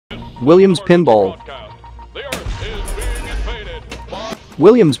Williams Pinball.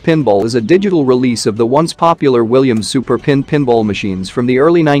 Williams Pinball is a digital release of the once popular Williams SuperPin pinball machines from the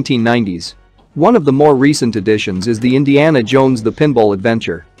early 1990s. One of the more recent additions is the Indiana Jones The Pinball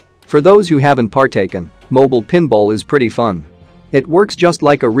Adventure. For those who haven't partaken, mobile pinball is pretty fun. It works just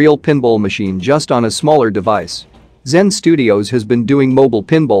like a real pinball machine, just on a smaller device. Zen Studios has been doing mobile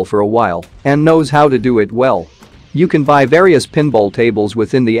pinball for a while and knows how to do it well. You can buy various pinball tables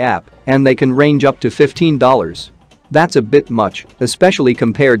within the app, and they can range up to $15. That's a bit much, especially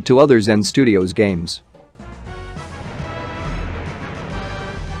compared to other Zen Studios games.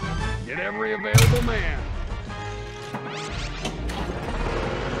 Get every available man.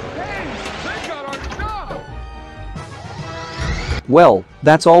 Hey, they got our stuff! Well,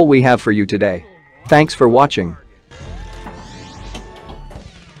 that's all we have for you today. Thanks for watching.